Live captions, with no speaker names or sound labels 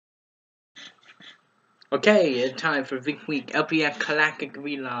Okay, it's time for this week LPS Classic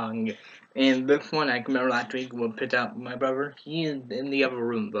Vlog. And this one, I can remember last week, we picked up my brother. He is in the other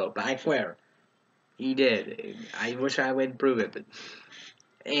room, though, but I swear, he did. I wish I would prove it, but...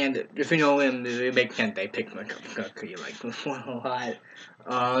 And if you know him, it makes sense they picked my cookie, like, a lot.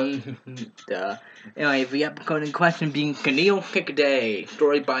 Um, duh. Anyway, the episode in question being Sunil Kick Day,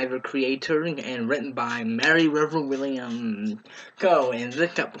 story by the creator and written by Mary River Williams. So, in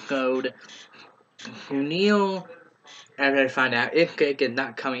this episode, Sunil, as I find out, if Kick is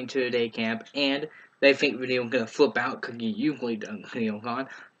not coming to the day camp, and they think Sunil's gonna flip out because he usually doesn't Sunil's on,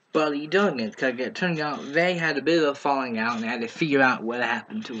 but he doesn't, because it turns out they had a bit of a falling out and had to figure out what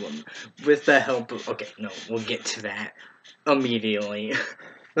happened to him with the help of. Okay, no, we'll get to that immediately.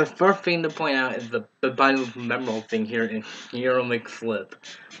 The first thing to point out is the most memorable thing here in Hero McFlip,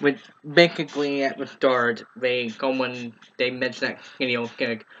 which basically at the start they go when they mention that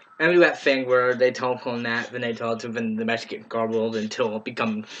Kick. And do that thing where they talk on that, then they talk to the match get garbled until it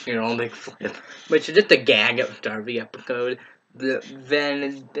becomes, McFlip, which is just a gag at the start of the episode.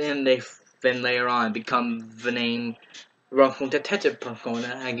 Then later on become the name Russell Detective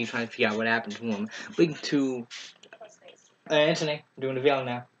Persona, and you trying to figure out what happened to him. Leading to Anthony doing the video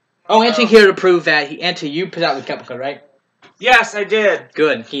now. Oh, Anthony here to prove that Anthony, you put out the episode, right? Yes, I did.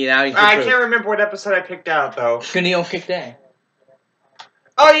 Good. I can't remember what episode I picked out though. Sunil Kick Day.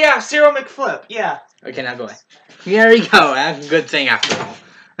 Oh yeah, Cyril McFlip. Yeah. Okay, now go away. There we go. That's a good thing after all.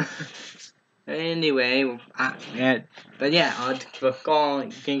 Anyway, but yeah,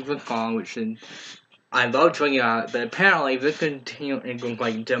 King Kong, which is, I love talking about it, but apparently they continue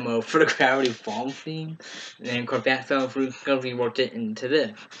like demo for the Gravity Falls theme, and of course that fell through because we worked it into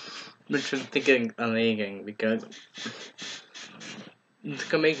this, which is thinking amazing because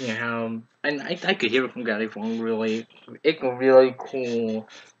it's amazing how, and I could hear it from Gravity Falls really, it's a really cool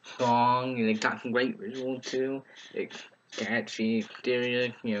song, and it got some great visuals too. It's catchy,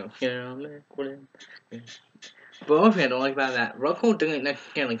 mysterious, whatever. But one thing I don't like about that, Rocco didn't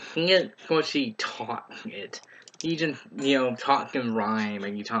necessarily sing it, because he taught it. He just, talked in rhyme,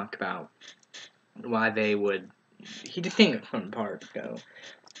 and you talk about why they would, he just sang it from parts, so,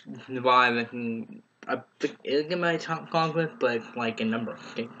 why they can, I think it's in my top song list, but it's like a number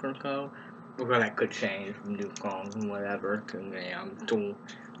 6 or so, because that could change from new songs and whatever, because I'm still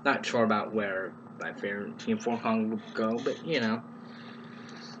not sure about where my favorite Team 4 song would go, but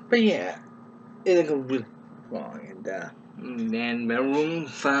but yeah, it's a really song, and Maroon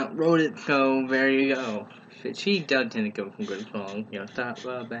 5 wrote it, so there you go. She does tend to go from good songs, Stop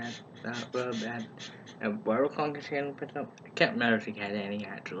Love Bad, and what song did she have put up? I can't remember if she had any,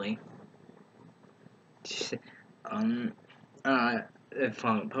 actually. The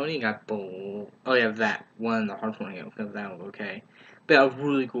song Pony got bold. Oh yeah, that one, the hard one, because that was okay. But that was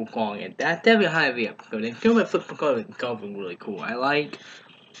really cool song, and that's definitely high of the episode. And Kill My Flip Because itself was really cool. I like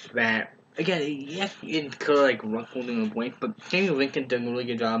that. Again, yes, it's kind of like ruffled in the voice, but Jamie Lincoln did a really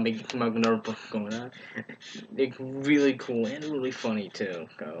good job making come out with another book going on. It's really cool and really funny too.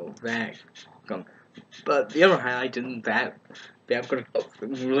 So but the other highlight is that the episode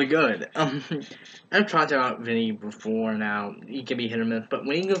was really good. I've talked about Vinny before now. He can be hit or miss, but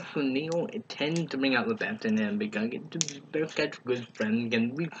when he goes to Neil, it tends to bring out the best in him because they're such good friends,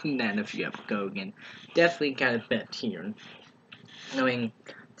 and we've seen that in a few episodes, and definitely kind of fits here. I mean,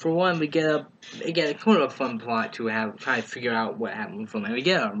 for one, we get a kind of a fun plot to try to figure out what happened from it. We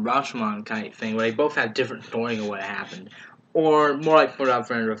get a Rashomon type thing where they both have different stories of what happened. Or more like Put Out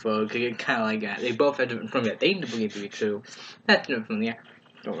Friends or Foe, because it's kind of like that. They both have different stories that they believe to be true. That's different from the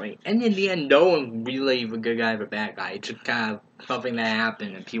story. And in the end, no one's really the good guy or the bad guy. It's just kind of something that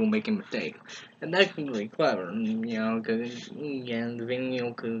happened and people making mistakes. And that's really clever, because, the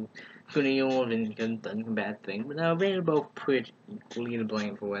video could Sunil and done some bad things, but now they're both pretty equally to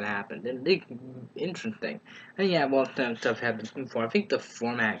blame for what happened, and it's interesting. And yeah, well, some stuff happened before. I think the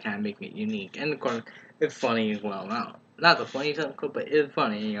format kind of makes it unique, and of course, it's funny as well. Not the funny stuff, but it's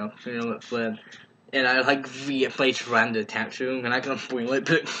funny, Sunil it flip. And I like the place around the tattoo, and I can spoil it,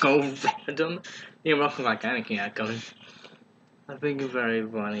 but it's so random. Roughly like anything that comes. I think it's very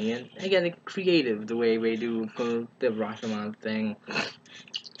funny, and again, it's creative the way they do the Rashomon thing.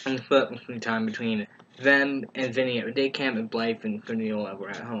 And split time between them and Vinny at the day camp and Blythe and Sunil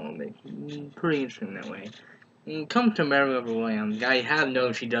were at home. It's pretty interesting that way. And come to Mary Williams, I have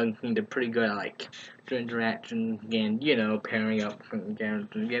known she does seem to pretty good like interactions and pairing up from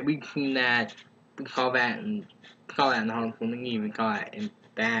characters. Yeah, we've seen that. We call that in the homecoming. We call that in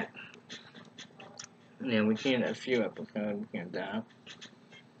that. We've seen it a few episodes and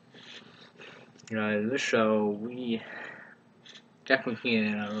this show we definitely seen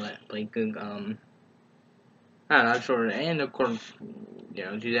it in other places. I don't know, sort of, and of course, you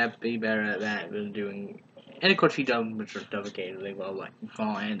know, she'd have to be better at that than doing. And of course, she does stuff occasionally, well, like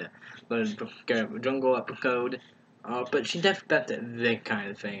fall and jungle episode. But she definitely best at this kind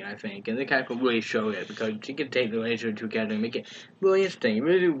of thing, I think, and they kind of really show it because she can take the relationship together and make it really interesting. You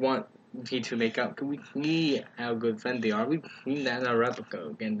really do want these to make up because we see how good friends they are. We've seen that in our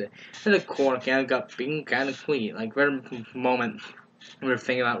episode, and the core kind of got being kind of sweet. Like, very moment we were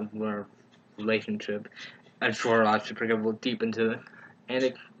thinking about our relationship. I'm sure lots of people go deep into it, and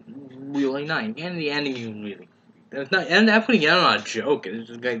it's really nice. And the ending is really. It's not, and I'm putting it on a joke. It's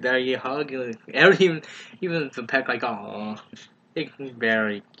just like there you hug, like, even the pet like oh, it's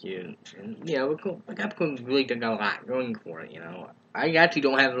very cute. And yeah, like I've really got a lot going for it. You know, I actually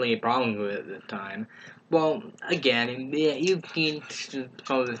don't have any problems with it this time. Well, again, yeah, you've seen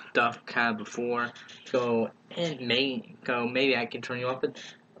all this stuff kind of before, so maybe I can turn you off. But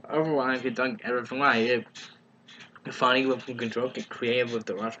overall, I could done everything right. Funny with some control, get creative with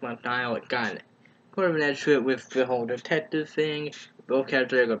the restaurant style. It got it. Put an edge to it with the whole detective thing. Both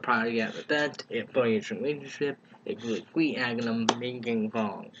characters are probably get the best. It plays a relationship. It's really sweet and an amazing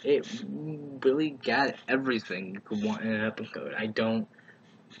song. It really got everything you could want in an episode.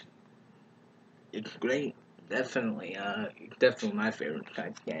 It's great. Definitely, definitely my favorite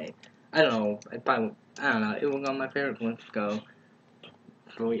type of game. I don't know. I don't know. It was on my favorite list. So,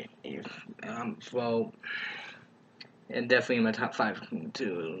 well, and definitely in my top 5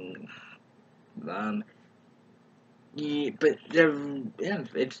 too. Um, yeah, but yeah,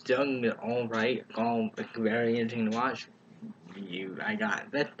 it's done all right. All very interesting to watch. I got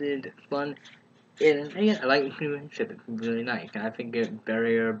invested. It's fun, and yeah, I like the relationship. It's really nice. And I think it's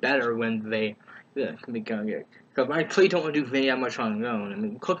better when they can become good. Because I actually don't want to do very much on their own. I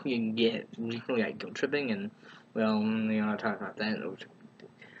mean, cooking you can get usually like guilt tripping, and well, you know, I'll talk about that. Oh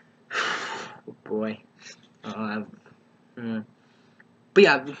boy. Hmm. But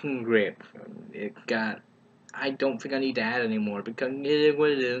yeah, this is great. It got. I don't think I need to add anymore because it is what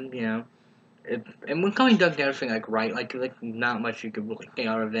it is, you know. And when Colin does everything like right, like not much you could really think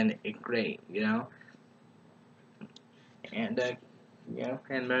other than it's great, you know. And you know,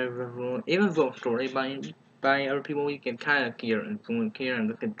 and even though story by other people, you can kind of hear influence here, and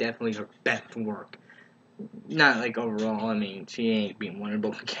look at definitely her best work. Not like overall. I mean, she ain't being one of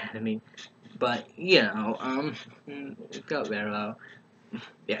both Academy, but you know, it got there though.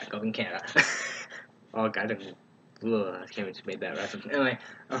 Yeah, go in Canada. Oh god, I can't even just made that reference. Anyway,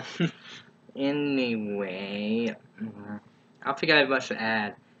 anyway, I think I have much to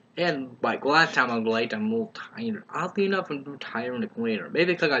add. And like last time I was late, I'm a little tired. Oddly enough, I'm too tired later.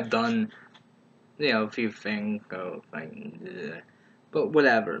 Maybe because I've done, you know, a few things, so like, but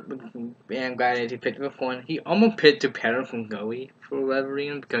whatever. Yeah, I'm glad that he picked this one. He almost picked to Paris from Goey for whatever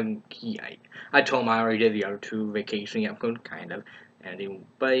reason because I told him I already did the other 2 vacation episodes, kind of.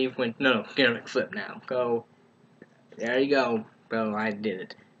 But he went, no, get flip now. Go, there you go. Well, I did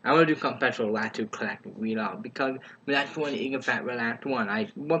it. I'm gonna do some special last 2 collecting read out because the last one is in fact the last one. I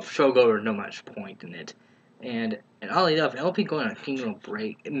want to show go no much point in it. And oddly enough, LP going on a seasonal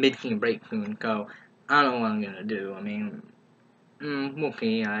break, mid-season break soon, so I don't know what I'm gonna do. I mean, we'll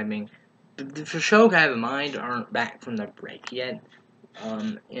see. I mean, the shows I have in mind aren't back from the break yet.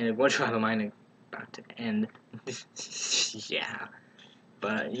 And what show I have in mind is about to end. Yeah.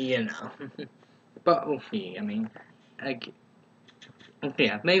 But, you know. But we'll see. I mean,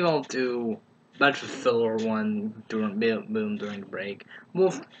 yeah, maybe I'll do a bunch of filler one during the break.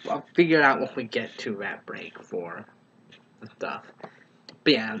 I'll figure out what we get to that break for the stuff.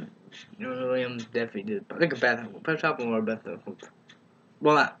 But yeah, you know, William definitely did. I think a top more about the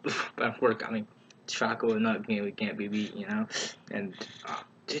well, not work. I mean, Choco and Nut can't be beat, you know. And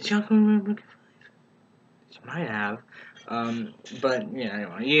did Choco remember? She might have. But yeah,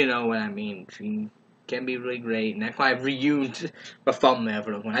 anyway, you know what I mean. She can be really great, and that's why I reused the thumbnail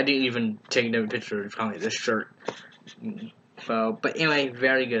for the one. I didn't even take another picture of probably this shirt. So, but anyway,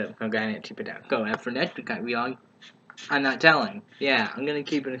 very good. I'm gonna keep it down. Go. And for next week, I'm not telling. Yeah, I'm gonna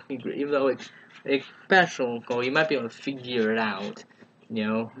keep it a secret, even though it's special. So you might be able to figure it out. You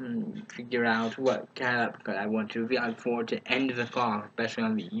know, figure out what kind of episode I want to. I look forward to end the call, especially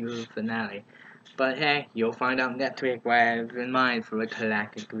on the year finale. But hey, you'll find out next week what I have in mind for the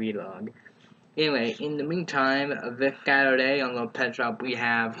galactic vlog. Anyway, in the meantime, this Saturday on the Pet Shop we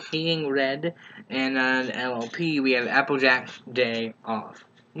have Seeing Red, and on LLP we have Applejack's Day Off.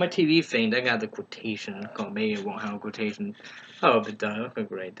 My TV thing, I got the quotation, so maybe it won't have a quotation. Oh, if it does, that's a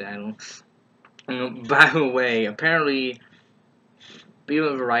great title. By the way, apparently,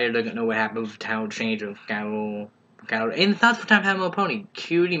 even if the writer doesn't know what happened with the title change of character. And it's not the first time I had my pony.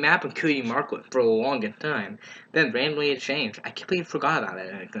 Cutie Map and Cutie Marklet for the longest time. Then randomly it changed. I can't believe I forgot about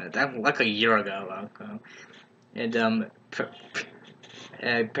it. That was like a year ago. And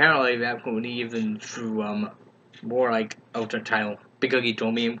apparently that would even through more like alternate title because he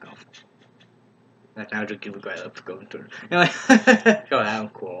told me himself. That's how to give a great up to go through. Anyway, so that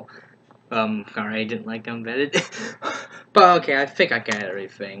was cool. Sorry I didn't like unvetted. But okay, I think I got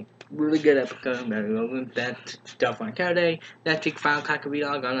everything. Really good episode, that stuff on Saturday. Next week, Final Cockabee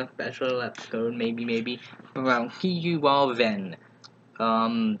Dog on a special episode, maybe. Well, see you all then.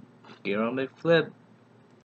 Zero McFlip.